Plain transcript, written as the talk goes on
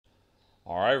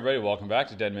All right, everybody, welcome back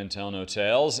to Dead Men Tell No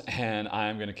Tales, and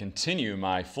I'm going to continue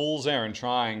my fool's errand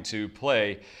trying to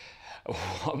play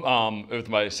with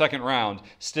my second round,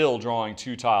 still drawing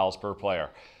 2 tiles per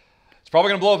player. It's probably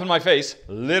going to blow up in my face,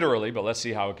 literally, but let's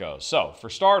see how it goes. So, for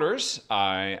starters,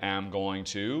 I am going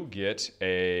to get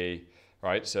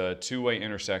it's a two-way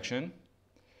intersection.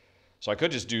 So I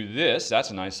could just do this. That's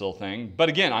a nice little thing. But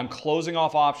again, I'm closing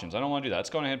off options. I don't want to do that.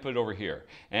 Let's go ahead and put it over here.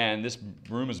 And this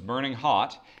room is burning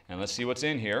hot. And let's see what's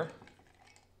in here.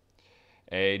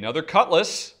 Another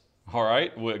cutlass. All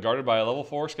right, guarded by a level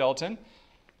 4 skeleton.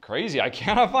 Crazy. I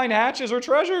cannot find hatches or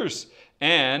treasures.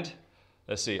 And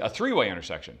let's see, a 3-way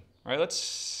intersection. All right,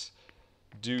 let's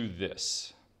do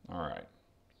this. All right.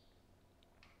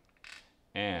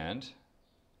 And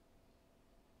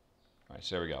all right,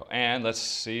 so there we go. And let's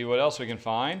see what else we can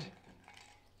find.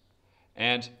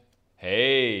 And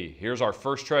hey, here's our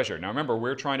first treasure. Now remember,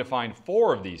 we're trying to find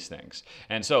 4 of these things.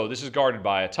 And so this is guarded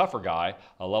by a tougher guy,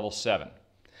 a level 7.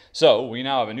 So we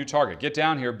now have a new target. Get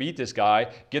down here, beat this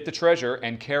guy, get the treasure,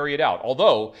 and carry it out.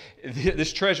 Although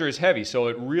this treasure is heavy, so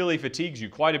it really fatigues you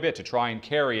quite a bit to try and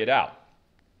carry it out.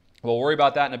 We'll worry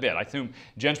about that in a bit. I assume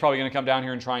Jen's probably going to come down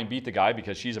here and try and beat the guy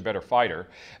because she's a better fighter.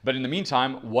 But in the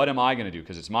meantime, what am I going to do?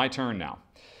 Because it's my turn now.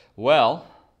 Well,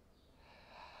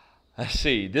 let's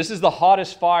see. This is the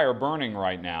hottest fire burning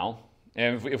right now.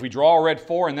 And if we draw a red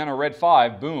 4 and then a red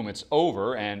 5, boom, it's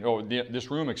over. And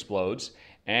this room explodes.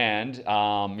 And,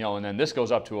 and then this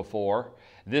goes up to a 4.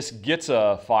 This gets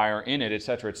a fire in it,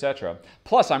 etc., etc.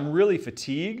 Plus, I'm really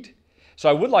fatigued. So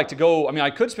I would like to go,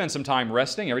 I could spend some time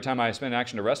resting. Every time I spend an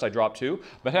action to rest, I drop 2.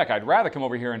 But heck, I'd rather come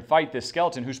over here and fight this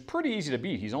skeleton who's pretty easy to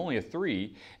beat. He's only a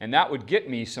 3, and that would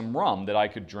get me some rum that I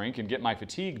could drink and get my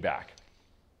fatigue back.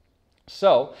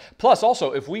 So, plus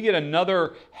also, if we get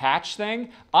another hatch thing,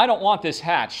 I don't want this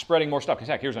hatch spreading more stuff. Because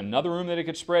heck, here's another room that it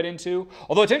could spread into.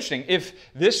 Although it's interesting, if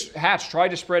this hatch tried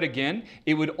to spread again,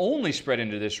 it would only spread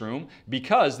into this room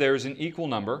because there's an equal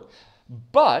number.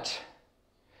 But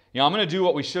I'm going to do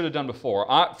what we should have done before.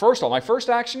 First of all, my first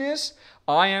action is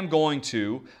I am going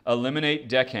to eliminate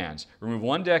deckhands. Remove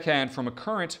 1 deckhand from a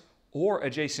current or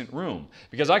adjacent room.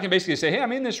 Because I can basically say, hey,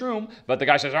 I'm in this room, but the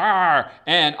guy says, "Arr!"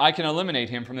 and I can eliminate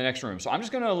him from the next room. So I'm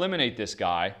just going to eliminate this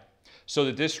guy so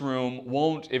that this room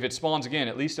won't, if it spawns again,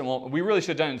 at least it won't. We really should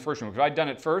have done it in the first room. If I'd done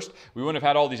it first, we wouldn't have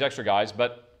had all these extra guys,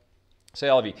 but say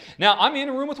LV. Now, I'm in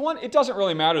a room with 1. It doesn't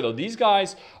really matter, though. These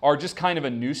guys are just kind of a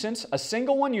nuisance. A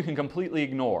single one you can completely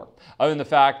ignore, other than the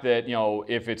fact that,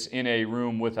 if it's in a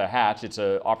room with a hatch, it's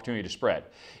an opportunity to spread.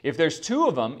 If there's 2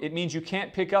 of them, it means you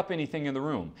can't pick up anything in the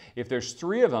room. If there's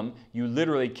 3 of them, you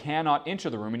literally cannot enter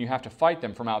the room, and you have to fight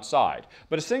them from outside.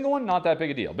 But a single one, not that big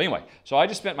a deal. But anyway, so I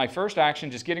just spent my first action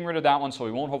just getting rid of that one, so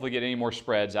we won't hopefully get any more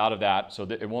spreads out of that, so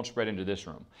that it won't spread into this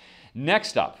room.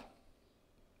 Next up,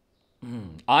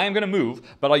 I am going to move,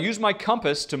 but I'll use my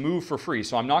compass to move for free,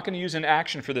 so I'm not going to use an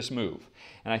action for this move.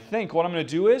 And I think what I'm going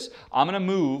to do is I'm going to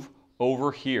move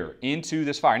over here into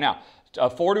this fire. Now, a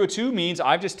 4 to a 2 means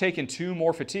I've just taken 2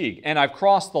 more fatigue, and I've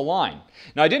crossed the line.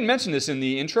 Now, I didn't mention this in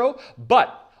the intro,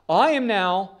 but I am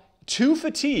now too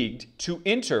fatigued to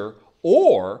enter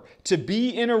or to be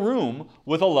in a room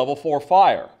with a level 4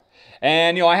 fire.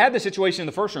 And, I had the situation in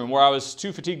the first room where I was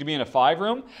too fatigued to be in a 5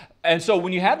 room. And so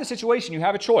when you have the situation, you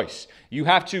have a choice.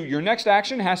 Your next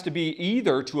action has to be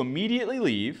either to immediately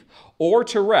leave or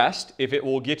to rest if it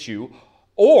will get you,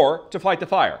 or to fight the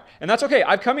fire. And that's okay.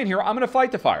 I've come in here. I'm going to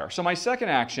fight the fire. So my second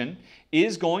action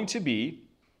is going to be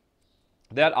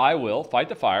that I will fight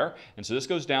the fire. And so this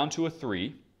goes down to a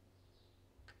 3.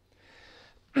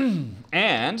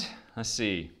 And let's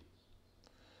see.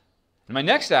 And my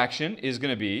next action is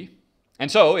going to be, and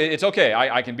so it's okay,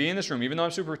 I can be in this room, even though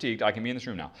I'm super fatigued, I can be in this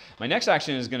room now. My next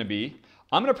action is going to be,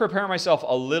 I'm going to prepare myself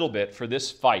a little bit for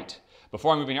this fight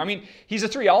before I move in here. He's a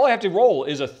 3. All I have to roll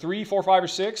is a 3, 4, 5, or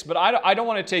 6, but I don't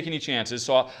want to take any chances,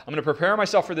 so I'm going to prepare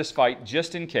myself for this fight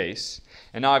just in case.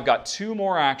 And now I've got 2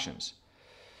 more actions.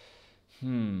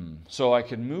 So I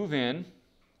could move in,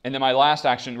 and then my last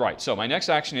action, right, so my next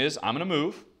action is I'm going to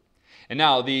move. And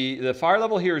now the fire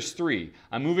level here is 3.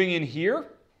 I'm moving in here,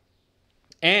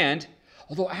 and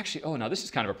although actually, now this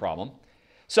is kind of a problem.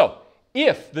 So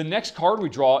if the next card we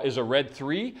draw is a red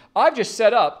 3, I've just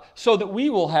set up so that we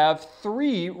will have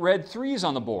 3 red 3s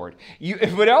on the board.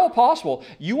 If at all possible,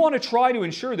 you want to try to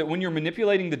ensure that when you're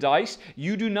manipulating the dice,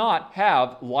 you do not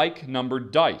have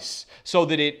like-numbered dice, so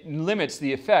that it limits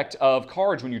the effect of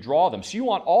cards when you draw them. So you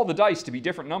want all the dice to be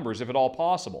different numbers if at all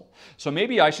possible. So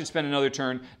maybe I should spend another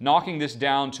turn knocking this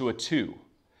down to a 2.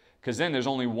 because then there's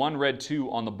only one red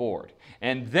 2 on the board.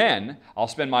 And then I'll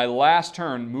spend my last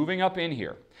turn moving up in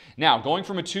here. Now, going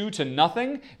from a 2 to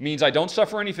nothing means I don't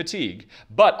suffer any fatigue,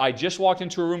 but I just walked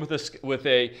into a room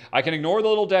I can ignore the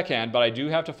little deckhand, but I do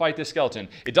have to fight this skeleton.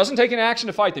 It doesn't take an action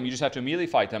to fight them, you just have to immediately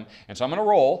fight them. And so I'm going to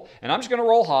roll, and I'm just going to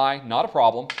roll high, not a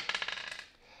problem.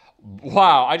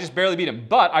 Wow, I just barely beat him,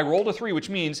 but I rolled a 3, which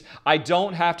means I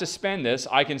don't have to spend this.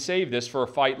 I can save this for a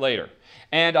fight later.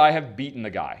 And I have beaten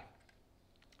the guy.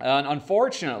 And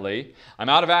unfortunately, I'm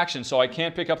out of action, so I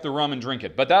can't pick up the rum and drink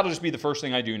it. But that'll just be the first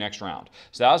thing I do next round.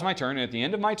 So that was my turn, and at the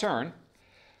end of my turn,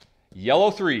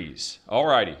 yellow 3s.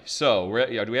 Alrighty, so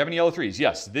do we have any yellow 3s?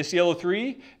 Yes, this yellow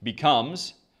 3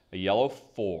 becomes a yellow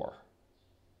 4.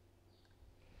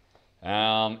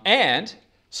 And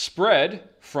spread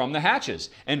from the hatches.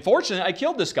 And fortunately, I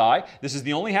killed this guy. This is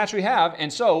the only hatch we have,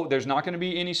 and so there's not going to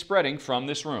be any spreading from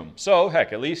this room. So,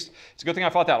 heck, at least it's a good thing I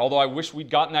fought that, although I wish we'd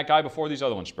gotten that guy before these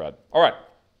other ones spread. All right,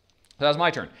 so that was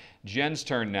my turn. Jen's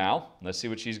turn now. Let's see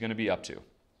what she's going to be up to.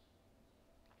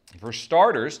 For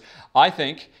starters, I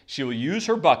think she will use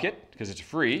her bucket, because it's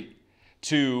free,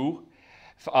 to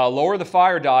lower the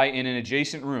fire die in an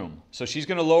adjacent room. So she's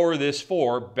going to lower this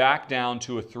 4 back down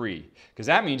to a 3. Because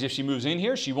that means if she moves in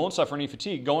here, she won't suffer any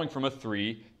fatigue going from a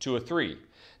 3 to a 3.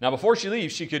 Now, before she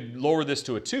leaves, she could lower this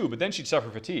to a 2, but then she'd suffer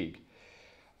fatigue.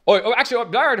 Actually,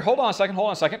 hold on a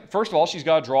second. First of all, she's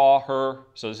got to draw her,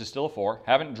 so this is still a 4.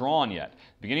 Haven't drawn yet.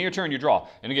 Beginning of your turn, you draw.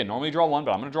 And again, normally you draw 1,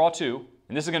 but I'm going to draw 2.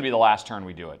 And this is going to be the last turn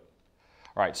we do it.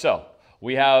 All right, so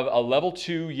we have a level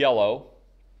 2 yellow.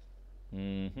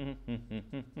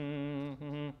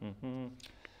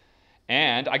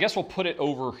 And I guess we'll put it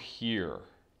over here.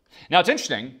 Now it's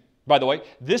interesting, by the way,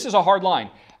 this is a hard line.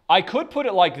 I could put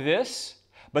it like this,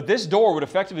 but this door would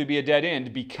effectively be a dead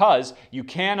end because you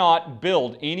cannot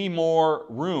build any more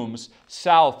rooms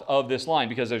south of this line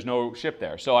because there's no ship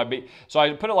there. So I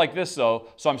put it like this though,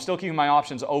 so I'm still keeping my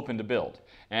options open to build.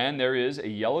 And there is a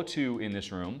yellow 2 in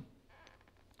this room.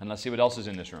 And let's see what else is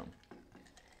in this room.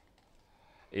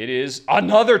 It is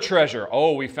another treasure.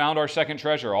 Oh, we found our second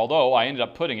treasure, although I ended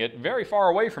up putting it very far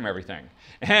away from everything.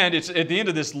 And it's at the end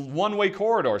of this one-way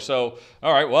corridor. So,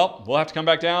 all right, well, we'll have to come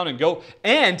back down and go.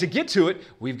 And to get to it,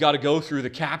 we've got to go through the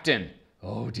captain.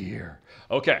 Oh, dear.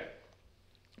 Okay.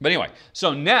 But anyway,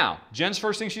 so now, Jen's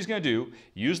first thing she's going to do,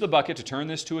 use the bucket to turn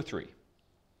this to a 3.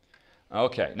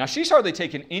 Okay. Now, she's hardly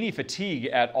taken any fatigue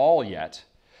at all yet.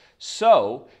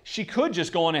 So she could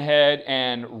just go on ahead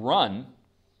and run,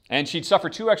 and she'd suffer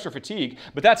 2 extra fatigue,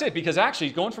 but that's it, because actually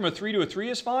going from a 3 to a 3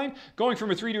 is fine, going from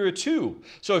a 3 to a 2.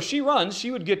 So if she runs, she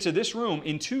would get to this room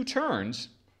in 2 turns,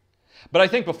 but I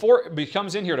think before she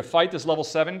comes in here to fight this level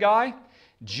 7 guy,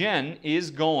 Jen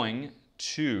is going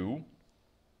to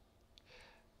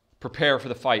prepare for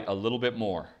the fight a little bit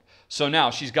more. So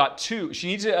now she's got 2, she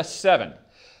needs a 7.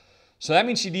 So that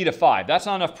means she'd need a 5. That's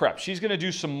not enough prep. She's going to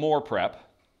do some more prep.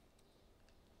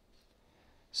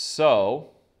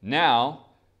 So now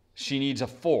she needs a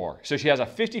 4. So she has a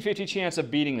 50-50 chance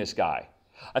of beating this guy.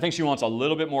 I think she wants a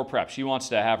little bit more prep. She wants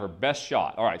to have her best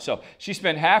shot. All right, so she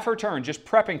spent half her turn just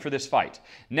prepping for this fight.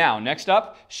 Now, next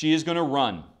up, she is going to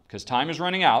run because time is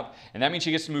running out, and that means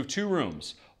she gets to move 2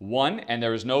 rooms. 1, and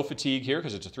there is no fatigue here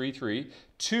because it's a 3-3.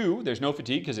 2, there's no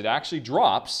fatigue because it actually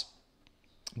drops.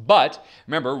 But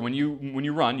remember, when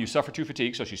you run, you suffer 2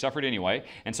 fatigue, so she suffered anyway.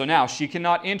 And so now she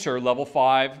cannot enter level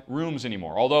 5 rooms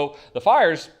anymore. Although the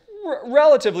fire's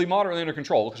relatively moderately under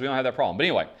control because we don't have that problem. But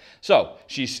anyway, so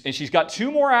she's got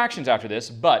 2 more actions after this,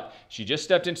 but she just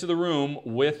stepped into the room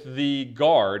with the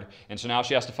guard, and so now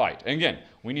she has to fight. And again,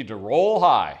 we need to roll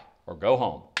high or go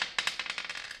home.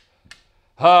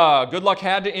 Good luck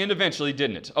had to end eventually,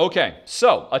 didn't it? Okay,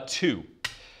 so a 2.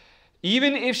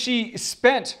 Even if she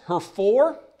spent her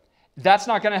 4, that's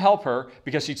not going to help her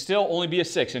because she'd still only be a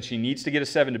 6, and she needs to get a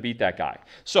 7 to beat that guy.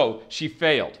 So she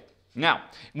failed. Now,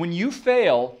 when you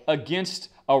fail against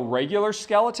a regular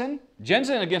skeleton, Jen's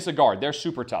in against a guard. They're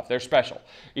super tough. They're special.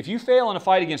 If you fail in a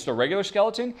fight against a regular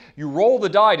skeleton, you roll the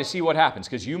die to see what happens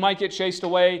because you might get chased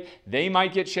away, they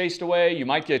might get chased away, you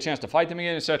might get a chance to fight them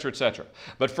again, etc., etc.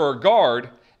 But for a guard,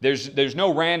 there's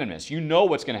no randomness. You know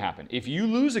what's going to happen. If you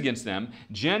lose against them,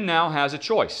 Jen now has a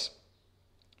choice.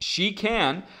 She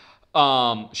can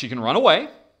run away,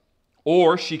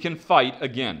 or she can fight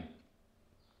again.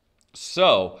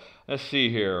 So let's see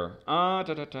here. Now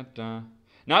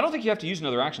I don't think you have to use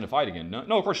another action to fight again.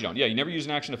 No, of course you don't. Yeah, you never use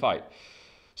an action to fight.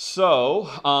 So,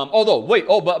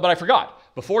 but I forgot.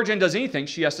 Before Jen does anything,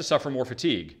 she has to suffer more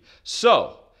fatigue.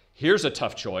 So here's a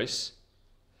tough choice.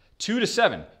 2 to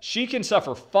 7. She can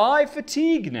suffer 5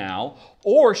 fatigue now,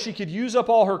 or she could use up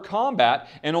all her combat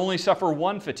and only suffer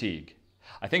 1 fatigue.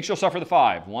 I think she'll suffer the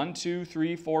 5. 1, 2,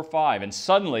 3, 4, 5. And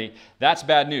suddenly, that's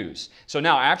bad news. So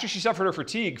now, after she suffered her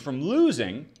fatigue from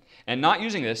losing and not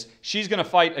using this, she's going to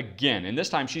fight again. And this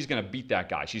time, she's going to beat that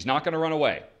guy. She's not going to run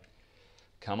away.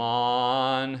 Come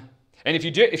on. And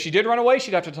if she did run away,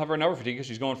 she'd have to suffer another fatigue because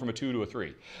she's going from a 2 to a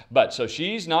 3. But so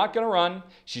she's not going to run.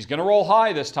 She's going to roll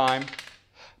high this time.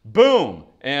 Boom.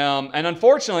 And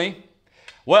unfortunately,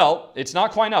 well, it's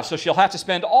not quite enough. So she'll have to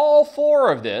spend all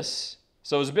 4 of this.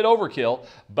 So it was a bit overkill,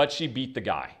 but she beat the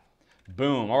guy.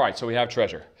 Boom. All right, so we have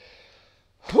treasure.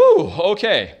 Whew,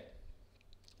 okay.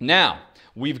 Now,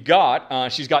 we've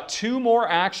got, she's got 2 more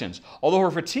actions, although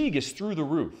her fatigue is through the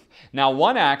roof. Now,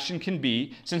 one action can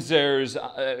be, since there's,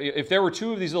 if there were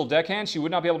 2 of these little deckhands, she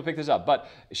would not be able to pick this up. But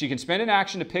she can spend an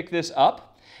action to pick this up,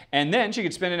 and then she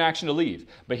could spend an action to leave.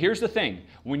 But here's the thing.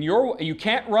 When you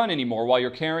can't run anymore while you're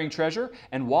carrying treasure,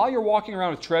 and while you're walking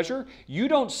around with treasure, you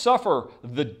don't suffer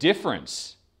the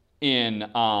difference in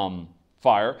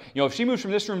fire. You know, if she moves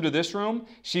from this room to this room,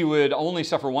 she would only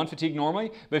suffer 1 fatigue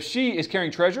normally. But if she is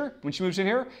carrying treasure, when she moves in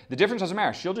here, the difference doesn't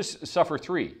matter. She'll just suffer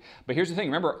 3. But here's the thing.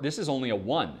 Remember, this is only a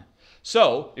 1.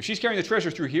 So if she's carrying the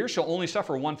treasure through here, she'll only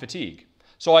suffer 1 fatigue.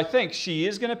 So I think she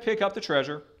is going to pick up the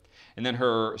treasure. And then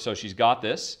so she's got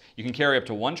this. You can carry up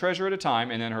to 1 treasure at a time.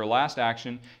 And then her last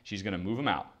action, she's going to move them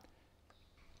out.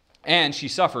 And she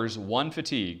suffers 1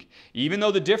 fatigue. Even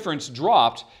though the difference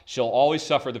dropped, she'll always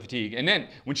suffer the fatigue. And then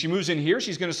when she moves in here,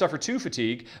 she's going to suffer 2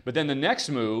 fatigue. But then the next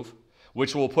move,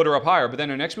 which will put her up higher, but then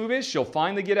her next move is she'll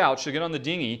finally get out. She'll get on the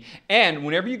dinghy. And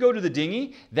whenever you go to the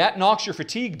dinghy, that knocks your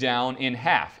fatigue down in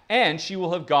half. And she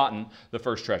will have gotten the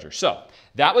first treasure. So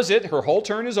that was it. Her whole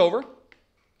turn is over.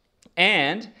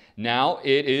 And now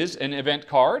it is an event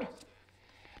card.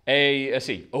 Let's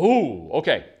see. Oh,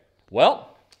 okay.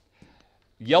 Well,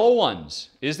 yellow ones.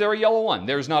 Is there a yellow one?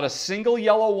 There's not a single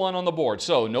yellow one on the board.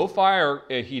 So no fire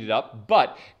heated up,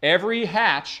 but every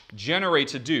hatch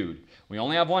generates a dude. We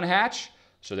only have 1 hatch,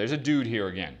 so there's a dude here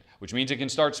again, which means it can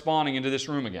start spawning into this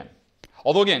room again.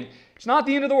 Although again, it's not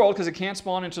the end of the world because it can't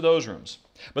spawn into those rooms.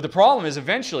 But the problem is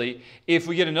eventually, if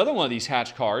we get another one of these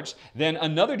hatch cards, then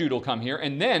another dude will come here,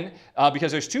 and then,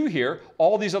 because there's 2 here,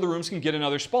 all these other rooms can get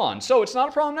another spawn. So it's not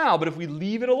a problem now, but if we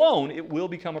leave it alone, it will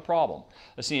become a problem.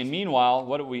 Let's see, and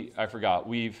meanwhile, I forgot,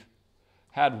 we've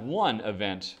had 1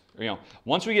 event. You know,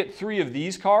 once we get 3 of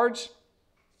these cards,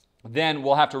 then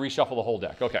we'll have to reshuffle the whole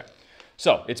deck. Okay.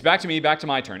 So it's back to me, back to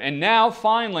my turn. And now,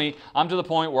 finally, I'm to the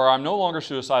point where I'm no longer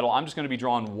suicidal. I'm just going to be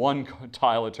drawing 1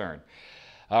 tile a turn.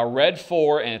 Red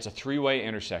 4, and it's a 3-way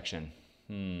intersection.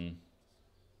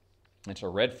 It's a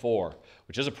red 4,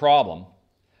 which is a problem.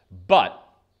 But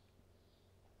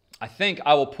I think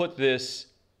I will put this...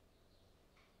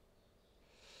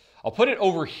 I'll put it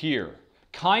over here,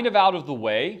 kind of out of the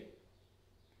way.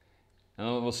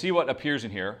 And we'll see what appears in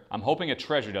here. I'm hoping a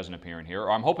treasure doesn't appear in here, or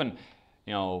I'm hoping...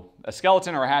 You know, a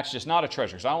skeleton or a hatch, just not a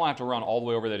treasure. So I don't have to run all the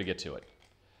way over there to get to it.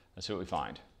 Let's see what we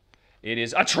find. It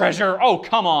is a treasure. Oh,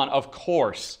 come on. Of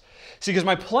course. See, because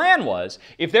my plan was,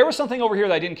 if there was something over here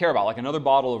that I didn't care about, like another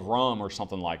bottle of rum or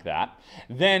something like that,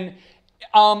 then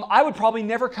I would probably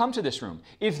never come to this room.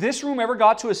 If this room ever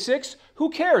got to a 6,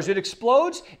 who cares? It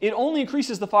explodes. It only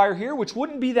increases the fire here, which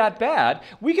wouldn't be that bad.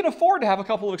 We can afford to have a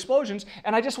couple of explosions,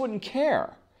 and I just wouldn't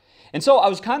care. And so I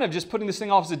was kind of just putting this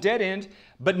thing off as a dead end,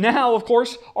 but now, of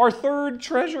course, our 3rd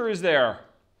treasure is there.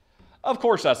 Of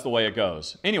course, that's the way it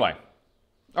goes. Anyway,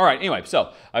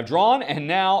 so I've drawn, and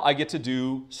now I get to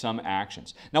do some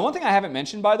actions. Now, one thing I haven't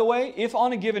mentioned, by the way, if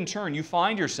on a given turn you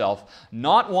find yourself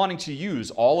not wanting to use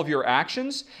all of your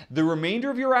actions, the remainder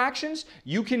of your actions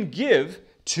you can give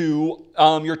to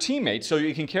your teammates so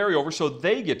you can carry over so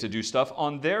they get to do stuff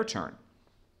on their turn.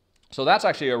 So that's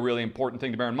actually a really important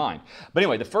thing to bear in mind. But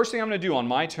anyway, the first thing I'm going to do on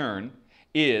my turn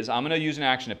is I'm going to use an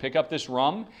action to pick up this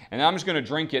rum, and then I'm just going to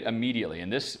drink it immediately.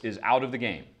 And this is out of the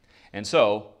game. And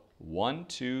so, 1,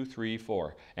 2, 3,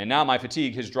 4. And now my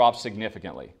fatigue has dropped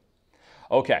significantly.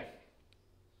 Okay.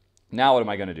 Now what am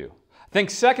I going to do? I think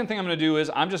second thing I'm going to do is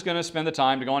I'm just going to spend the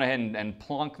time to go on ahead and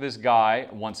plunk this guy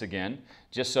once again,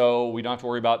 just so we don't have to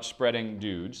worry about spreading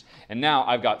dudes. And now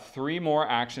I've got 3 more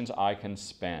actions I can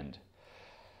spend.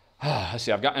 Let's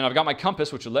see, I've got my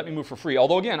compass, which would let me move for free.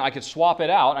 Although, again, I could swap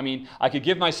it out. I mean, I could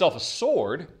give myself a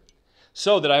sword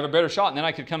so that I have a better shot, and then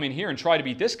I could come in here and try to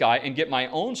beat this guy and get my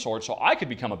own sword so I could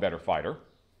become a better fighter.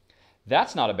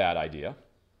 That's not a bad idea.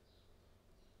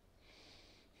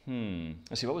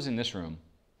 Let's see, what was in this room?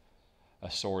 A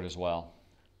sword as well.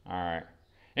 All right.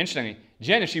 Interestingly,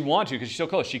 Jen, if she wanted to, because she's so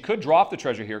close, she could drop the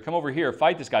treasure here, come over here,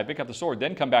 fight this guy, pick up the sword,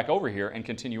 then come back over here and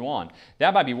continue on.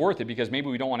 That might be worth it because maybe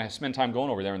we don't want to spend time going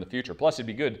over there in the future. Plus, it'd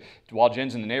be good while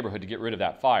Jen's in the neighborhood to get rid of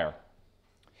that fire.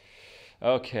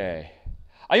 Okay.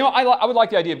 I would like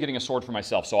the idea of getting a sword for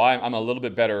myself, so I'm a little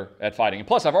bit better at fighting. And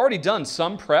plus, I've already done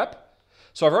some prep,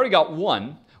 so I've already got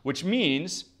one, which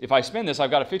means if I spend this,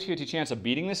 I've got a 50-50 chance of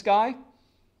beating this guy.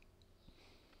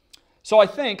 So I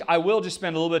think I will just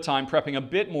spend a little bit of time prepping a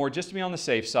bit more just to be on the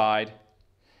safe side.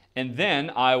 And then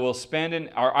I will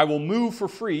I will move for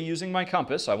free using my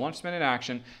compass. So I want to spend an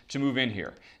action to move in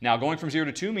here. Now, going from 0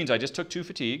 to 2 means I just took 2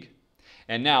 fatigue.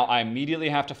 And now I immediately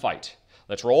have to fight.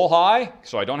 Let's roll high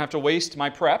so I don't have to waste my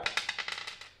prep.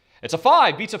 It's a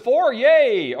 5, beats a 4,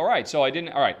 yay! All right, so I didn't,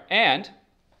 all right. And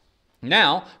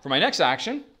now, for my next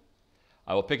action,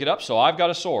 I will pick it up, so I've got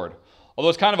a sword. Although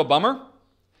it's kind of a bummer,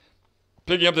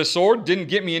 picking up this sword didn't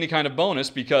get me any kind of bonus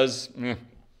because,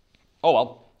 oh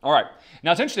well. All right,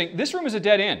 now it's interesting, this room is a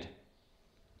dead end.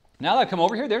 Now that I come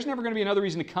over here, there's never going to be another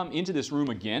reason to come into this room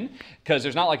again because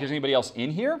there's not like there's anybody else in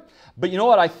here. But you know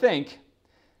what, I think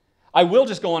I will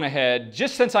just go on ahead,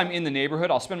 just since I'm in the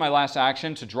neighborhood, I'll spend my last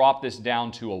action to drop this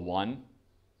down to a 1.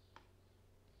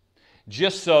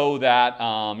 Just so that,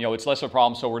 it's less of a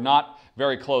problem, so we're not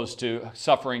very close to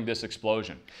suffering this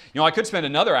explosion. I could spend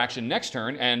another action next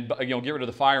turn and, get rid of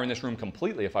the fire in this room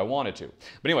completely if I wanted to.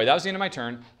 But anyway, that was the end of my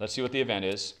turn. Let's see what the event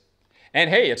is. And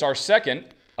hey, it's our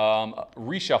second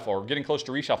reshuffle, or getting close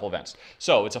to reshuffle events.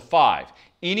 So it's a 5.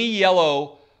 Any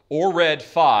yellow or red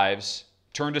 5s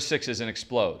turn to 6s and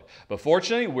explode. But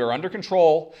fortunately, we're under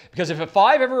control because if a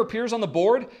 5 ever appears on the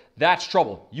board, that's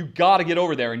trouble. You got to get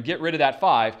over there and get rid of that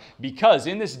 5 because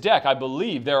in this deck, I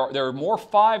believe there are more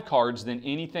 5 cards than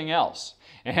anything else.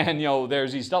 And,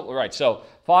 there's these double, right, so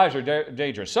 5s are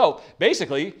dangerous. So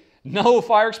basically, no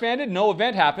fire expanded, no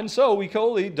event happened, so we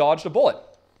totally dodged a bullet.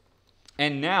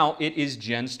 And now it is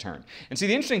Jen's turn. And see,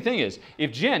 the interesting thing is,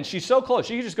 if Jen, she's so close,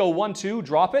 she could just go 1, 2,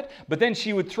 drop it, but then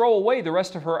she would throw away the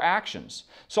rest of her actions.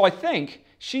 So I think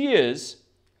she is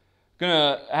going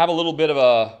to have a little bit of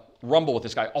a rumble with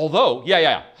this guy. Although,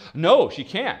 no, she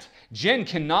can't. Jen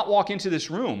cannot walk into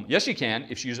this room. Yes, she can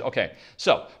if she's, okay.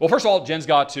 So, well, first of all, Jen's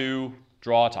got to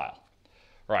draw a tile.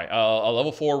 All right, a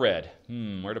level 4 red.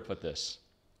 Where to put this?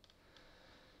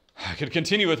 I could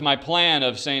continue with my plan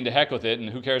of saying to heck with it, and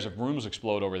who cares if rooms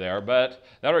explode over there, but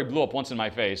that already blew up once in my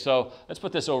face. So let's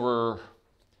put this over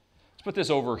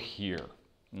here.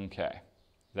 Okay,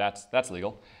 that's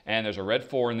legal. And there's a red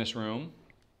 4 in this room.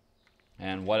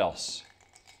 And what else?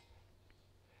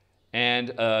 And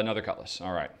another cutlass.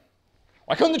 All right.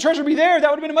 Why couldn't the treasure be there? That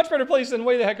would have been a much better place than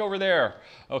way the heck over there.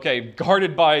 Okay,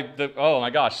 guarded by the, oh my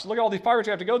gosh, look at all these pirates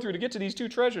you have to go through to get to these 2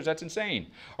 treasures. That's insane.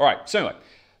 All right, so anyway.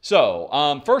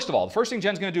 So, first of all, the first thing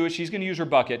Jen's going to do is she's going to use her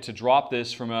bucket to drop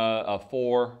this from a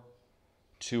 4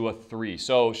 to a 3.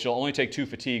 So she'll only take 2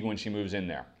 fatigue when she moves in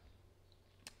there.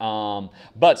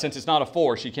 But since it's not a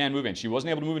 4, she can move in. She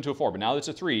wasn't able to move into a 4, but now that it's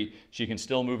a 3, she can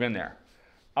still move in there.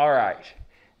 All right.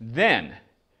 Then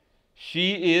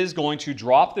she is going to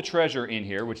drop the treasure in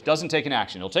here, which doesn't take an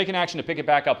action. It'll take an action to pick it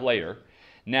back up later.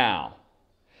 Now,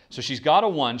 so she's got a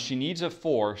 1, she needs a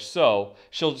 4, so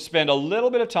she'll spend a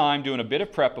little bit of time doing a bit of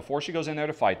prep before she goes in there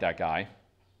to fight that guy.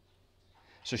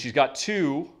 So she's got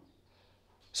 2.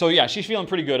 So yeah, she's feeling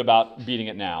pretty good about beating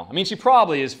it now. I mean, she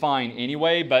probably is fine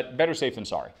anyway, but better safe than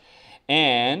sorry.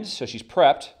 And so she's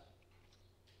prepped.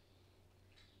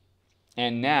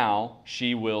 And now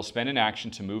she will spend an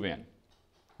action to move in.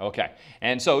 Okay,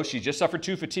 and so she just suffered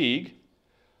 2 fatigue,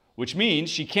 which means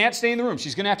she can't stay in the room.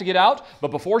 She's going to have to get out, but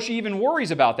before she even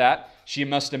worries about that, she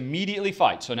must immediately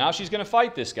fight. So now she's going to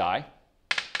fight this guy.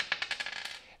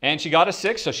 And she got a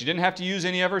 6, so she didn't have to use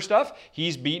any of her stuff.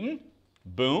 He's beaten.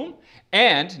 Boom.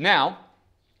 And now,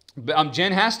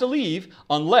 Jen has to leave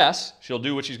unless she'll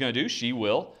do what she's going to do. She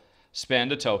will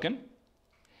spend a token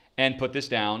and put this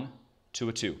down to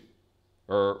a 2.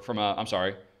 Or from a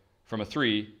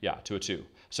 3, to a 2.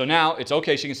 So now it's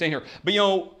okay, she can stay here. But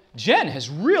Jen has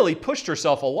really pushed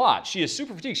herself a lot. She is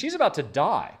super fatigued. She's about to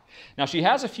die. Now, she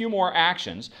has a few more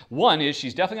actions. One is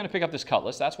she's definitely going to pick up this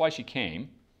cutlass. That's why she came.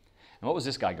 And what was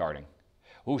this guy guarding?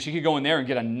 Oh, she could go in there and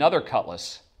get another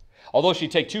cutlass. Although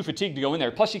she'd take 2 fatigue to go in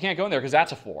there. Plus, she can't go in there because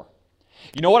that's a 4.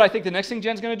 You know what I think the next thing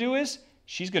Jen's going to do is?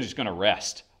 She's just going to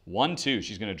rest. 1, 2.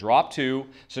 She's going to drop 2.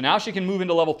 So now she can move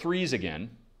into level 3s again.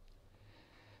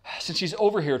 Since she's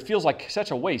over here, it feels like such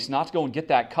a waste not to go and get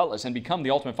that cutlass and become the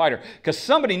ultimate fighter, because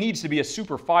somebody needs to be a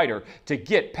super fighter to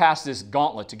get past this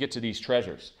gauntlet to get to these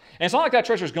treasures. And it's not like that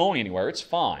treasure's going anywhere. It's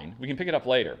fine. We can pick it up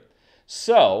later.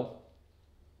 So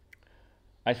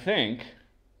I think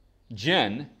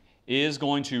Jen is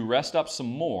going to rest up some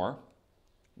more.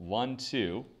 1,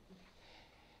 2.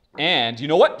 And you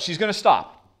know what? She's going to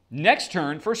stop. Next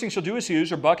turn, first thing she'll do is use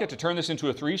her bucket to turn this into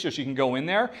a 3 so she can go in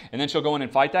there, and then she'll go in and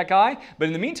fight that guy. But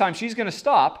in the meantime, she's going to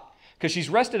stop because she's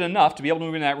rested enough to be able to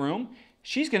move in that room,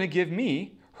 she's going to give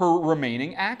me her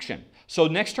remaining action. So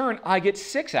next turn, I get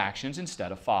 6 actions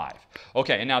instead of 5.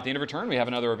 Okay, and now at the end of her turn, we have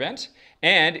another event,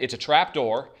 and it's a trap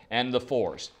door and the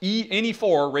 4s. Any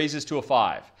 4 raises to a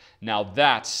 5. Now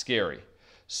that's scary.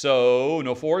 So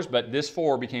no 4s, but this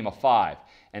 4 became a 5,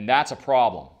 and that's a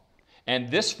problem. And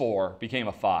this 4 became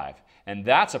a 5, and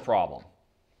that's a problem.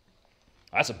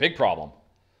 That's a big problem.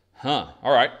 Huh,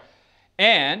 all right.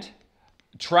 And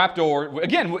trapdoor,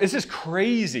 again, this is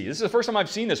crazy. This is the first time I've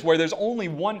seen this where there's only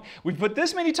one. We put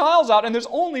this many tiles out and there's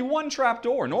only one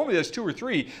trapdoor. Normally there's 2 or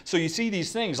 3, so you see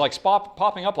these things like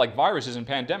popping up like viruses and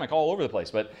pandemic all over the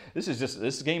place. But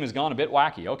this game has gone a bit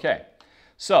wacky. Okay,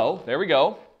 so there we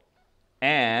go.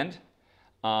 And,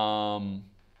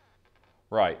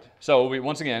 right. So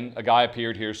once again, a guy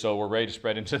appeared here, so we're ready to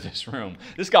spread into this room.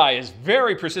 This guy is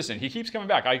very persistent. He keeps coming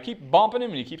back. I keep bumping him,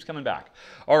 and he keeps coming back.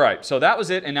 All right, so that was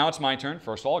it, and now it's my turn.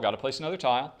 First of all, I've got to place another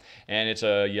tile, and it's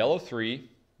a yellow 3.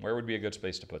 Where would be a good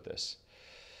space to put this?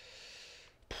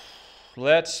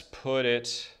 Let's put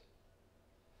it...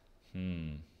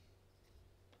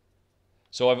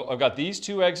 So I've got these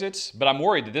 2 exits, but I'm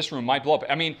worried that this room might blow up.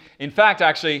 I mean, in fact,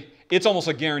 actually, it's almost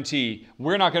a guarantee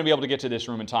we're not going to be able to get to this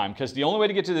room in time, because the only way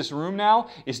to get to this room now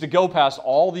is to go past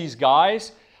all these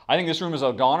guys. I think this room is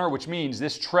a goner, which means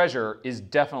this treasure is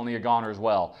definitely a goner as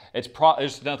well.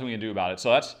 There's nothing we can do about it.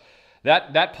 So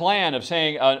that plan of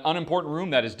saying an unimportant room,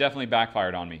 that has definitely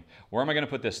backfired on me. Where am I going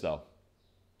to put this, though?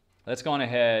 Let's go on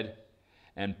ahead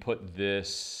and put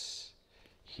this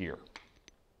here.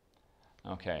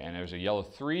 Okay, and there's a yellow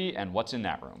 3, and what's in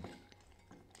that room?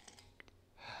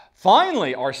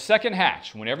 Finally, our second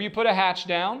hatch. Whenever you put a hatch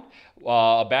down,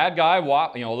 a bad guy, a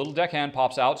little deckhand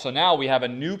pops out. So now we have a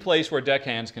new place where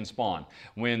deckhands can spawn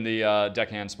when the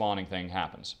deckhand spawning thing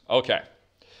happens. Okay,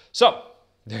 so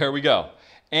there we go.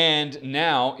 And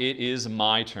now it is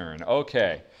my turn.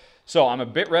 Okay, so I'm a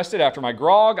bit rested after my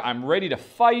grog. I'm ready to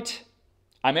fight.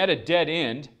 I'm at a dead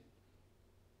end.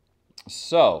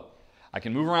 So I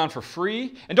can move around for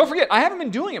free. And don't forget, I haven't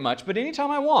been doing it much, but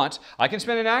anytime I want, I can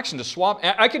spend an action to swap.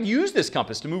 I could use this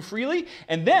compass to move freely,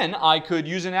 and then I could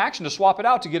use an action to swap it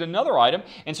out to get another item.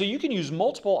 And so you can use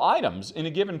multiple items in a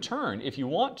given turn if you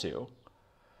want to.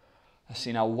 Let's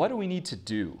see, now what do we need to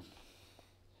do?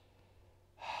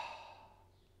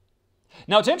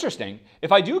 Now it's interesting.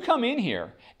 If I do come in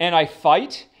here and I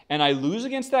fight and I lose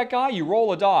against that guy, you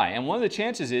roll a die. And one of the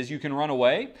chances is you can run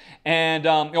away, and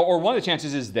or one of the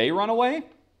chances is they run away.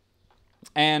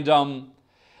 And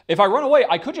if I run away,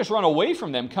 I could just run away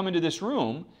from them, come into this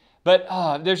room, but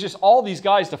there's just all these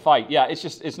guys to fight. Yeah,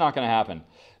 it's not going to happen.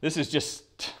 This is just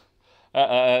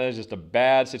a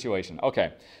bad situation.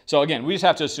 Okay, so again, we just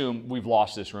have to assume we've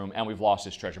lost this room and we've lost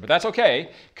this treasure. But that's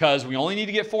okay, because we only need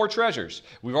to get 4 treasures.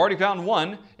 We've already found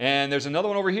 1, and there's another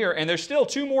one over here, and there's still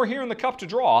 2 more here in the cup to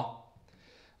draw.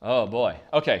 Oh boy.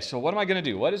 Okay, so what am I going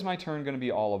to do? What is my turn going to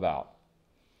be all about?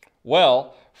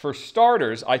 Well, for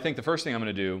starters, I think the first thing I'm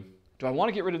going to do I want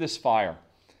to get rid of this fire?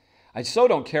 I so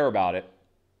don't care about it.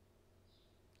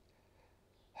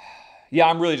 Yeah,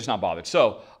 I'm really just not bothered.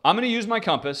 So I'm going to use my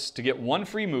compass to get 1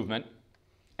 free movement,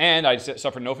 and I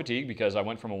suffered no fatigue because I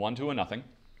went from a 1 to a nothing.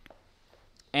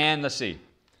 And let's see.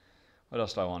 What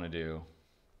else do I want to do?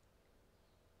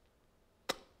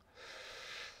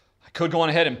 I could go on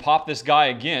ahead and pop this guy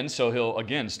again, so he'll,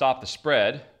 again, stop the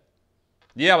spread.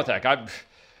 Yeah, what the heck?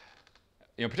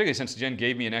 Particularly since Jen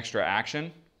gave me an extra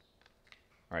action.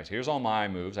 All right, so here's all my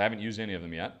moves. I haven't used any of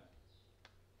them yet.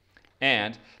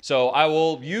 And so I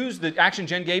will use the action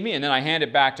Jen gave me, and then I hand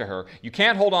it back to her. You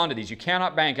can't hold on to these. You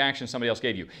cannot bank actions somebody else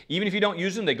gave you. Even if you don't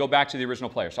use them, they go back to the original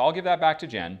player. So I'll give that back to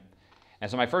Jen.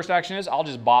 And so my first action is I'll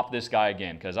just bop this guy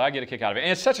again, because I get a kick out of it.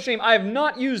 And it's such a shame. I have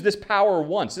not used this power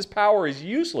once. This power is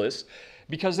useless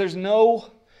because there's no...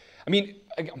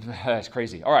 that's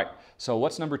crazy. All right, so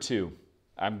what's number 2?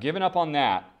 I'm giving up on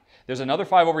that. There's another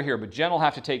 5 over here, but Jen will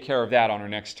have to take care of that on her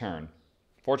next turn.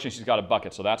 Fortunately, she's got a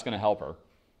bucket, so that's going to help her.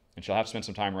 And she'll have to spend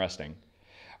some time resting.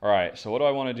 All right, so what do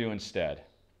I want to do instead?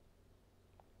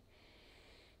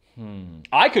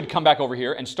 I could come back over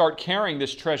here and start carrying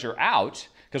this treasure out,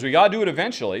 because we got to do it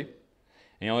eventually.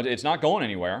 It's not going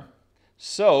anywhere.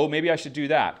 So maybe I should do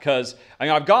that, because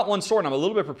I've got 1 sword and I'm a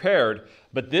little bit prepared,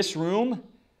 but this room,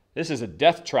 this is a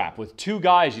death trap with 2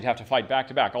 guys you'd have to fight back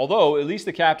to back. Although, at least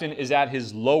the captain is at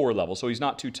his lower level, so he's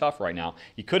not too tough right now.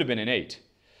 He could have been an 8.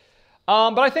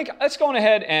 But I think let's go on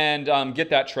ahead and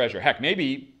get that treasure. Heck,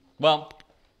 maybe, but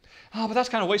that's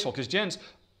kind of wasteful because Jen's,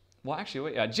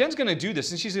 Jen's going to do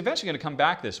this, and she's eventually going to come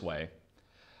back this way.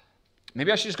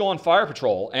 maybe I should just go on fire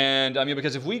patrol. And I mean,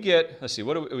 because if we get, let's see,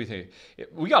 what do we think?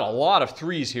 We got a lot of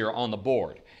 3s here on the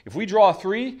board. If we draw a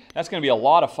 3, that's going to be a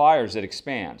lot of fires that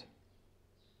expand.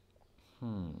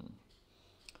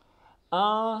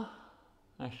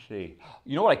 Let's see.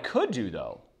 You know what I could do,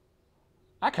 though?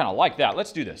 I kind of like that.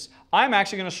 Let's do this. I'm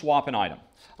actually going to swap an item.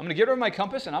 I'm going to get rid of my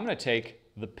compass, and I'm going to take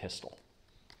the pistol,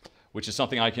 which is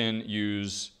something I can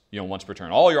use, once per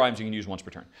turn. All your items you can use once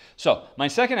per turn. So my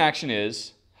second action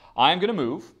is I'm going to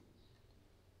move,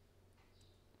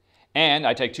 and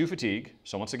I take 2 fatigue.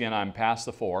 So once again, I'm past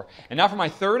the 4. And now for my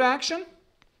third action,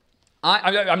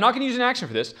 I'm not going to use an action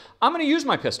for this. I'm going to use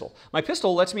my pistol. My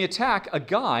pistol lets me attack a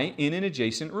guy in an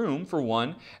adjacent room for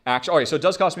 1 action. All right, so it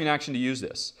does cost me an action to use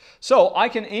this. So I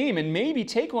can aim and maybe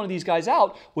take one of these guys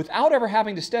out without ever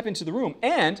having to step into the room.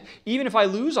 And even if I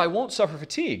lose, I won't suffer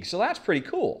fatigue. So that's pretty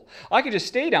cool. I could just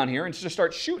stay down here and just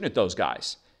start shooting at those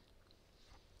guys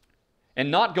and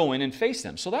not go in and face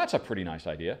them. So that's a pretty nice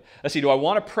idea. Let's see, do I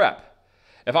want to prep?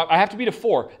 If I have to beat a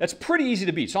 4, that's pretty easy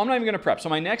to beat. So I'm not even going to prep. So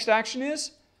my next action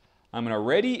is I'm going to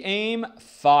ready, aim,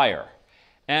 fire.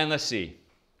 And let's see.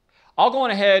 I'll go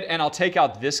on ahead and I'll take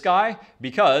out this guy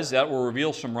because that will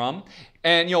reveal some rum.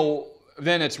 And,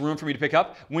 then it's room for me to pick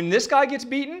up. When this guy gets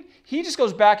beaten, he just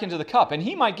goes back into the cup, and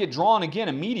he might get drawn again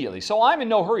immediately. So I'm in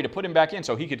no hurry to put him back in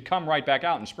so he could come right back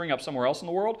out and spring up somewhere else in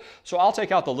the world. So I'll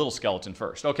take out the little skeleton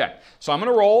first. Okay, so I'm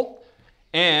going to roll,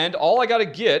 and all I got to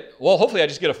get, well, hopefully I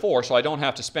just get a 4 so I don't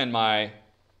have to spend my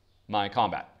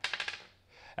combat.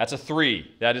 That's a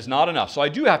 3. That is not enough. So I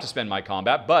do have to spend my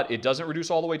combat, but it doesn't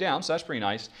reduce all the way down, so that's pretty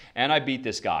nice. And I beat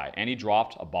this guy, and he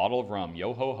dropped a bottle of rum.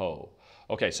 Yo-ho-ho.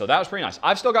 Okay, so that was pretty nice.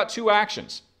 I've still got 2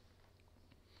 actions,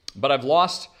 but I've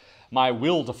lost my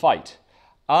will to fight.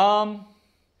 And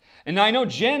now I know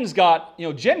Jen's got,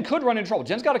 Jen could run into trouble.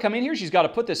 Jen's got to come in here. She's got to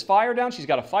put this fire down. She's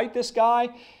got to fight this guy.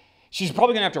 She's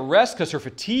probably going to have to rest because her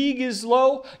fatigue is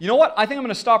low. You know what? I think I'm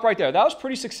going to stop right there. That was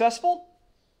pretty successful.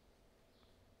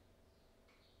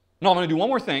 No, I'm going to do one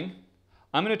more thing.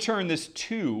 I'm going to turn this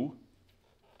 2.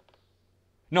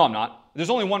 No, I'm not. There's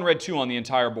only 1 red 2 on the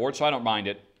entire board, so I don't mind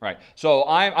it. Right. So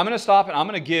I'm going to stop, and I'm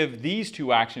going to give these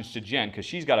 2 actions to Jen because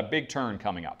she's got a big turn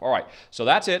coming up. All right. So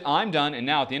that's it. I'm done. And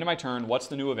now at the end of my turn, what's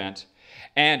the new event?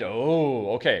 And,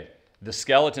 okay. The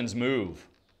skeletons move.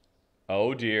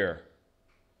 Oh, dear.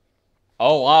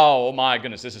 Oh, wow. Oh, my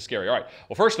goodness. This is scary. All right.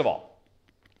 Well, first of all,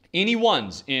 any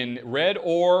ones in red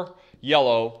or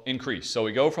yellow increase. So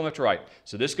we go from left to right.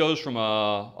 So this goes from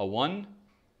a 1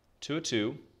 to a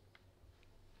 2.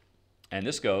 And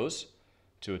this goes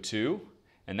to a 2.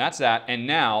 And that's that. And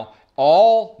now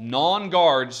all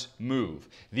non-guards move.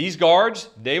 These guards,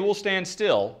 they will stand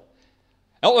still.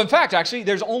 Oh, in fact, actually,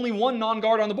 there's only 1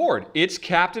 non-guard on the board. It's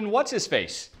Captain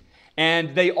What's-His-Face.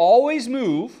 And they always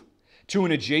move to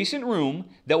an adjacent room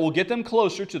that will get them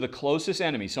closer to the closest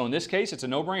enemy. So in this case, it's a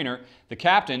no-brainer. The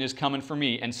captain is coming for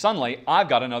me. And suddenly, I've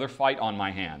got another fight on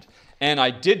my hand. And I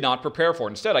did not prepare for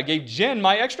it. Instead, I gave Jen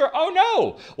my extra. Oh,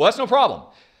 no. Well, that's no problem.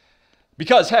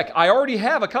 Because, heck, I already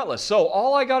have a cutlass. So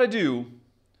all I got to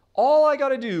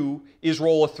do is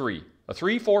roll a 3. A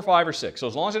 3, 4, 5, or 6. So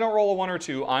as long as I don't roll a 1 or a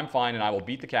 2, I'm fine, and I will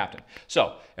beat the captain.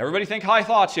 So everybody think high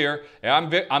thoughts here. I'm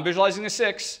visualizing a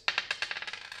 6.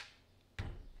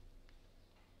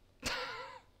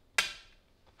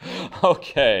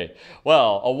 Okay.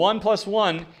 Well, a 1 plus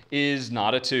 1 is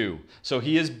not a 2. So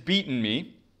he has beaten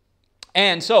me.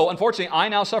 And so, unfortunately, I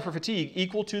now suffer fatigue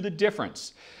equal to the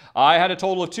difference. I had a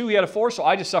total of 2, he had a 4, so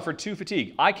I just suffered 2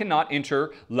 fatigue. I cannot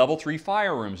enter level 3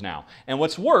 fire rooms now. And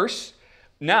what's worse,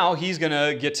 now he's going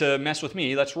to get to mess with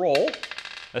me. Let's roll.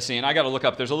 Let's see, and I got to look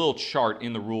up. There's a little chart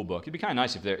in the rule book. It'd be kind of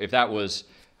nice if that was...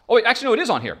 Oh, wait, actually, no, it is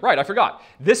on here. Right, I forgot.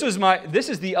 This is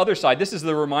the other side. This is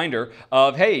the reminder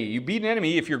of, hey, you beat an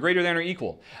enemy if you're greater than or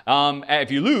equal.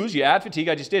 If you lose, you add fatigue.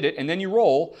 I just did it. And then you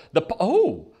roll the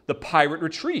pirate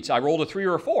retreats. I rolled a 3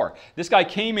 or a 4. This guy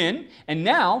came in, and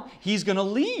now he's going to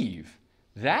leave.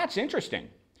 That's interesting.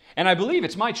 And I believe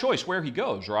it's my choice where he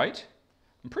goes, right?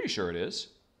 I'm pretty sure it is.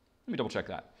 Let me double check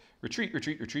that. Retreat,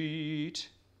 retreat, retreat.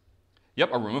 Yep,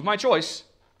 a room of my choice.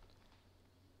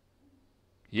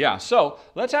 Yeah, so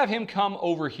let's have him come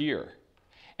over here.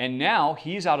 And now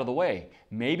he's out of the way.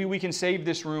 Maybe we can save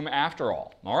this room after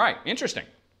all. All right, interesting.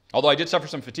 Although I did suffer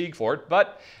some fatigue for it,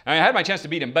 but I had my chance to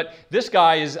beat him. But this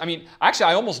guy is, actually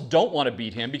I almost don't want to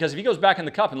beat him because if he goes back in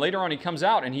the cup and later on he comes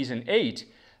out and he's an 8,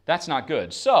 that's not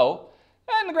good. So,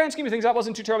 in the grand scheme of things, that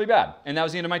wasn't too terribly bad. And that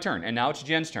was the end of my turn. And now it's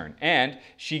Jen's turn. And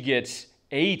she gets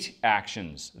 8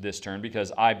 actions this turn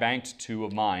because I banked 2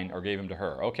 of mine or gave them to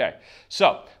her. Okay,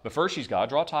 so, but first she's got to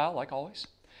draw a tile like always.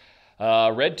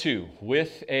 Red 2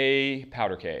 with a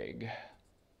powder keg.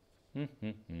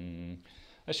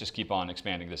 Let's just keep on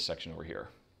expanding this section over here.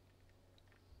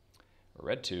 A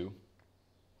red 2.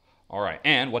 All right,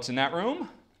 and what's in that room?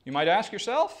 You might ask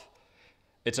yourself.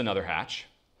 It's another hatch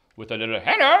with a little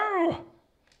hello.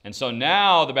 And so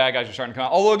now the bad guys are starting to come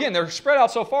out. Although again, they're spread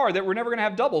out so far that we're never going to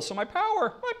have doubles. So my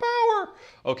power.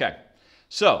 Okay,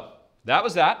 so that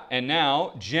was that. And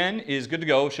now Jen is good to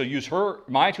go. She'll use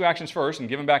my 2 actions first and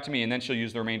give them back to me, and then she'll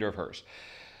use the remainder of hers.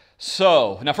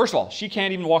 So now, first of all, she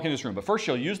can't even walk in this room. But first,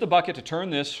 she'll use the bucket to turn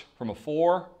this from a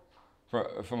 5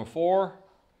 to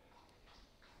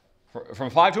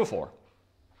a 4.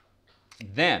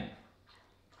 Then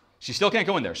she still can't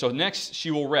go in there. So next,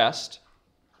 she will rest.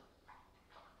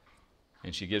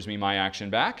 And she gives me my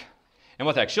action back. And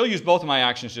what the heck? She'll use both of my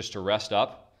actions just to rest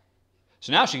up.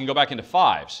 So now she can go back into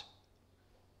 5s.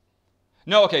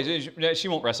 No, okay, she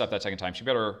won't rest up that second time. She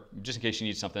better, just in case she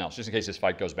needs something else, just in case this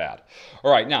fight goes bad.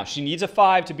 All right, now, she needs a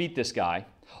 5 to beat this guy.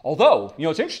 Although, you know,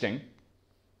 it's interesting.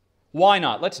 Why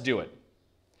not? Let's do it.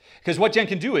 Because what Jen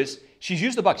can do is, she's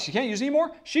used the bucket. She can't use it anymore.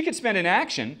 She could spend an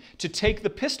action to take the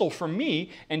pistol from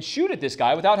me and shoot at this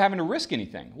guy without having to risk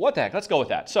anything. What the heck? Let's go with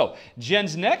that. So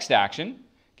Jen's next action,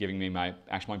 giving me my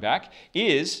action point back,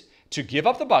 is to give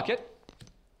up the bucket.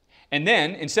 And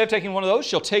then, instead of taking one of those,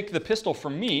 she'll take the pistol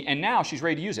from me, and now she's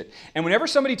ready to use it. And whenever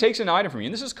somebody takes an item from you,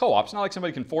 and this is co-op, it's not like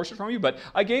somebody can force it from you, but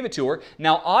I gave it to her.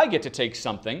 Now I get to take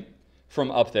something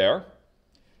from up there.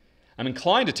 I'm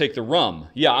inclined to take the rum.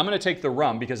 Yeah, I'm going to take the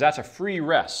rum because that's a free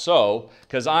rest. So,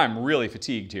 because I'm really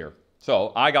fatigued here.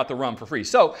 So, I got the rum for free.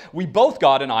 So, we both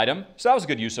got an item. So, that was a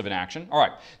good use of an action. All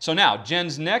right. So, now,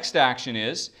 Jen's next action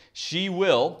is is she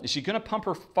going to pump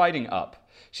her fighting up?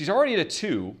 She's already at a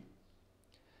 2.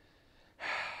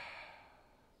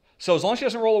 So, as long as she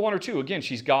doesn't roll a 1 or 2, again,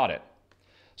 she's got it.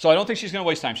 So, I don't think she's going to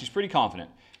waste time. She's pretty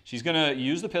confident. She's going to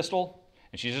use the pistol.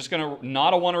 And she's just going to,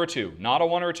 not a 1 or a 2, not a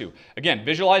 1 or a 2. Again,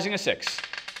 visualizing a 6.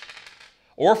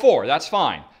 Or 4, that's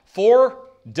fine. 4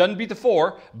 doesn't beat the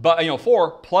 4, but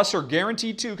 4 plus her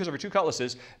guaranteed 2, because of her 2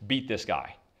 cutlasses, beat this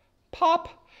guy.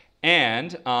 Pop.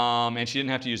 And she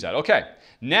didn't have to use that. Okay,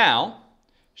 now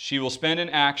she will spend an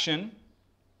action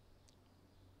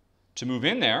to move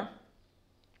in there.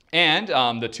 And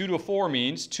the 2 to a 4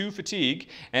 means 2 fatigue.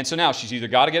 And so now she's either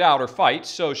got to get out or fight.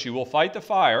 So she will fight the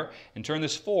fire and turn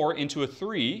this 4 into a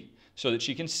 3 so that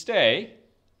she can stay.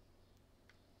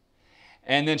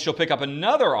 And then she'll pick up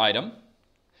another item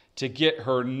to get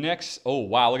her next. Oh,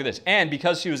 wow, look at this. And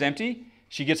because she was empty,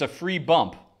 she gets a free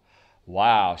bump.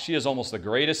 Wow, she is almost the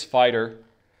greatest fighter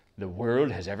the world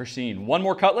has ever seen. 1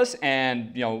 more cutlass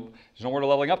and, there's no more to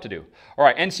leveling up to do. All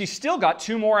right, and she's still got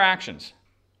 2 more actions.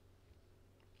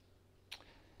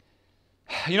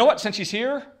 You know what? Since she's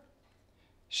here,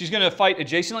 she's going to fight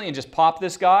adjacently and just pop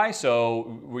this guy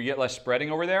so we get less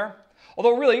spreading over there.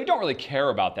 Although really, we don't really care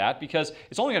about that because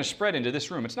it's only going to spread into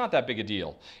this room. It's not that big a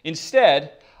deal.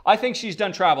 Instead, I think she's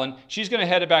done traveling. She's going to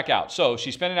head it back out. So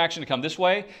she spent an action to come this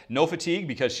way. No fatigue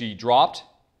because she dropped.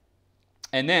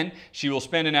 And then she will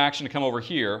spend an action to come over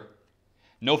here.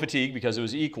 No fatigue because it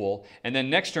was equal. And then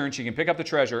next turn, she can pick up the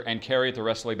treasure and carry it the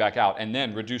rest of the way back out and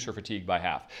then reduce her fatigue by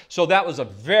half. So that was a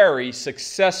very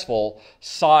successful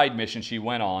side mission she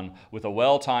went on with a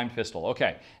well-timed pistol.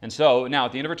 Okay, and so now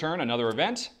at the end of her turn, another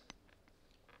event.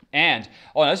 And,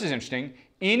 oh, this is interesting.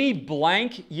 Any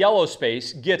blank yellow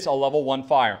space gets a level 1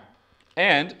 fire.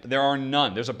 And there are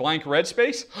none. There's a blank red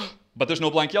space, but there's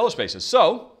no blank yellow spaces.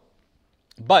 So,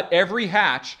 but every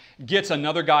hatch gets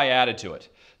another guy added to it.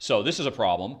 So this is a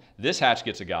problem. This hatch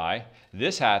gets a guy,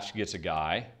 this hatch gets a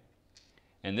guy,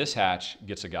 and this hatch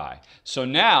gets a guy. So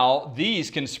now these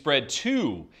can spread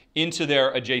 2 into their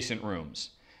adjacent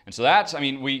rooms. And so that's,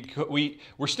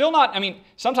 we're still not,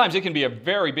 sometimes it can be a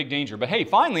very big danger. But hey,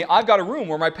 finally, I've got a room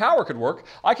where my power could work.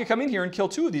 I could come in here and kill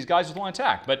 2 of these guys with 1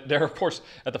 attack. But they're, of course,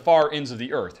 at the far ends of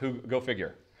the earth. Go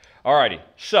figure. Alrighty,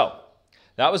 so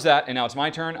that was that. And now it's my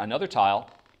turn. Another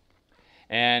tile.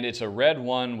 And it's a red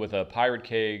 1 with a pirate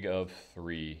keg of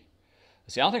 3.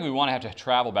 See, I don't think we want to have to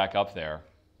travel back up there.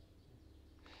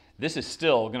 This is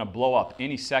still going to blow up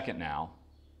any second now.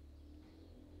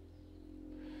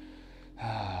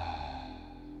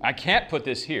 I can't put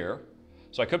this here.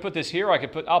 So I could put this here.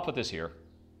 I'll put this here.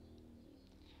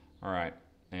 All right.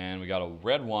 And we got a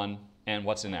red 1. And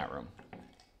what's in that room?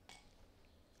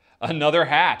 Another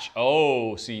hatch.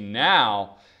 Oh, see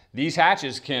now. These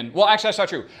hatches can, well, actually, that's not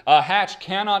true. A hatch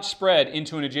cannot spread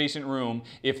into an adjacent room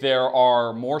if there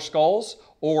are more skulls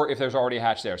or if there's already a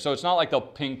hatch there. So it's not like they'll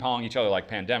ping-pong each other like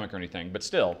Pandemic or anything, but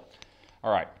still.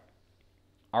 All right.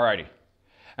 All righty.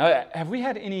 Have we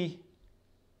had any,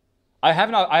 I have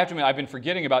to admit, I've been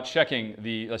forgetting about checking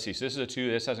the, let's see, so this is a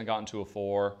 2, this hasn't gotten to a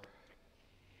 4.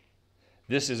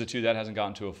 This is a 2 that hasn't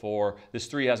gotten to a 4. This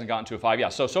 3 hasn't gotten to a 5. Yeah,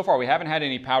 so far we haven't had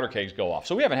any powder kegs go off.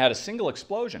 So we haven't had a single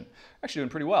explosion. Actually doing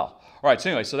pretty well. All right, so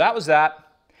anyway, so that was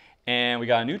that. And we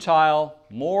got a new tile,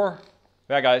 more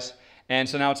bad guys. And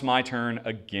so now it's my turn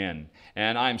again.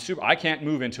 And I can't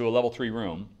move into a level 3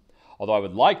 room, although I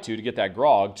would like to get that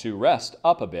grog to rest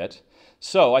up a bit.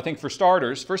 So I think for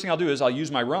starters, first thing I'll do is I'll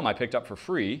use my rum I picked up for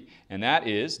free, and that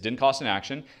didn't cost an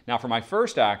action. Now for my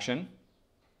first action,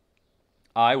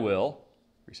 I will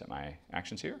reset my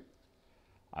actions here.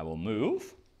 I will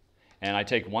move, and I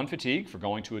take 1 fatigue for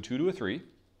going to a 2 to a 3,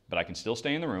 but I can still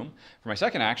stay in the room. For my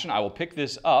second action, I will pick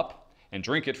this up and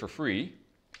drink it for free.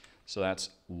 So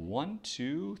that's 1,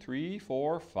 2, 3,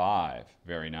 4, 5.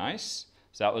 Very nice.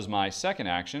 So that was my second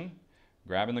action,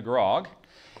 grabbing the grog.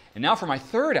 And now for my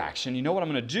third action, you know what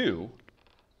I'm going to do?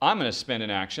 I'm going to spend an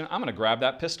action. I'm going to grab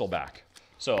that pistol back.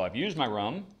 So I've used my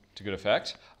rum to good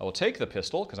effect. I will take the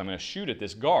pistol because I'm going to shoot at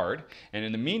this guard. And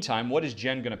in the meantime, what is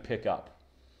Jen going to pick up?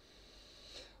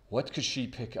 What could she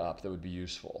pick up that would be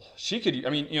useful? She could, I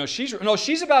mean, you know,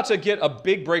 she's about to get a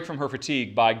big break from her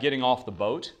fatigue by getting off the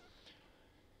boat.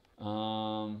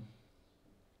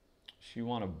 She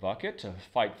want a bucket to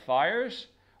fight fires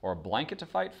or a blanket to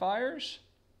fight fires?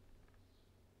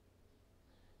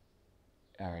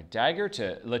 Or a dagger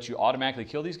to let you automatically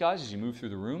kill these guys as you move through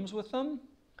the rooms with them?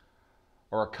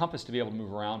 Or a compass to be able to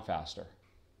move around faster?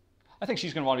 I think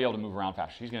she's going to want to be able to move around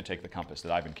faster. She's going to take the compass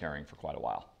that I've been carrying for quite a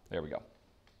while. There we go.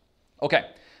 Okay,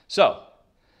 so,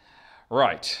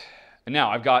 right. And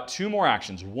now I've got 2 more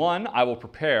actions. 1, I will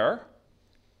prepare.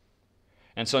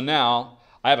 And so now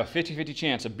I have a 50-50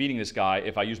 chance of beating this guy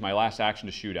if I use my last action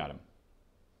to shoot at him.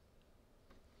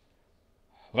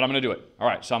 But I'm going to do it. All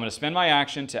right, so I'm going to spend my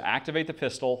action to activate the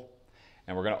pistol,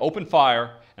 and we're going to open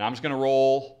fire, and I'm just going to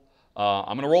roll,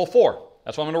 4.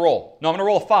 That's what I'm going to roll. No, I'm going to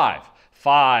roll a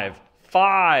 5.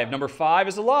 5. Number 5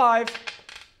 is alive.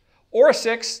 Or a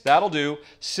 6, that'll do.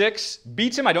 6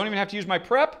 beats him. I don't even have to use my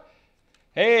prep.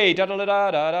 Hey,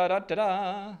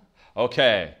 da-da-da-da-da-da-da-da.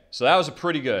 Okay, so that was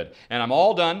pretty good. And I'm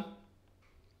all done.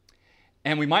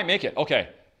 And we might make it. Okay,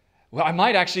 well, I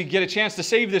might actually get a chance to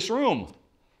save this room.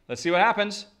 Let's see what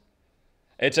happens.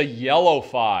 It's a yellow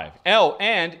 5. Oh,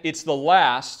 and it's the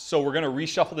last, so we're going to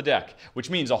reshuffle the deck, which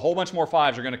means a whole bunch more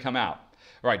 5s are going to come out.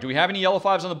 All right, do we have any yellow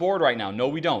 5s on the board right now? No,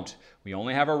 we don't. We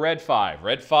only have a red 5.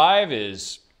 Red 5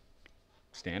 is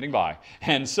standing by.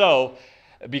 And so,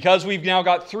 because we've now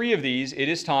got 3 of these, it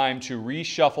is time to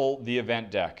reshuffle the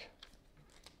event deck.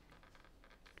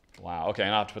 Wow, okay,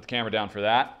 and I'll have to put the camera down for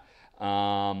that.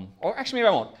 Or actually, maybe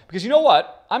I won't. Because you know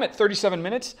what? I'm at 37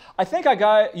 minutes. I think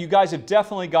you guys have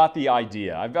definitely got the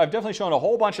idea. I've definitely shown a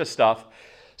whole bunch of stuff.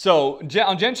 So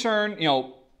on Jen's turn, you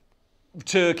know,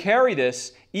 to carry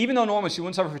this, even though normally she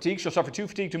wouldn't suffer fatigue, she'll suffer 2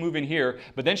 fatigue to move in here,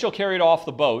 but then she'll carry it off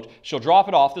the boat. She'll drop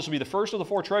it off. This will be the first of the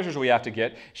 4 treasures we have to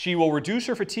get. She will reduce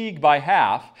her fatigue by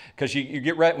half, because you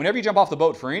get whenever you jump off the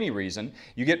boat for any reason,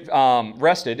 you get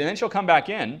rested, and then she'll come back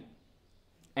in,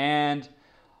 and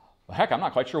heck, I'm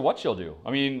not quite sure what she'll do.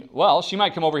 I mean, well, she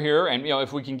might come over here and, you know,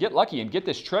 if we can get lucky and get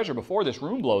this treasure before this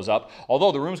room blows up,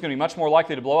 although the room's going to be much more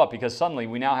likely to blow up because suddenly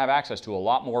we now have access to a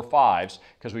lot more 5s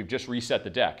because we've just reset the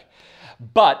deck.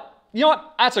 But, you know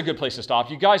what? That's a good place to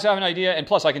stop. You guys have an idea, and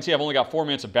plus I can see I've only got 4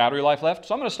 minutes of battery life left,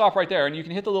 so I'm going to stop right there, and you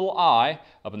can hit the little I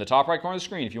up in the top right corner of the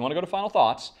screen if you want to go to final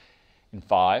thoughts in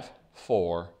 5,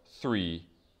 4, 3,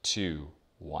 2,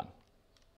 1.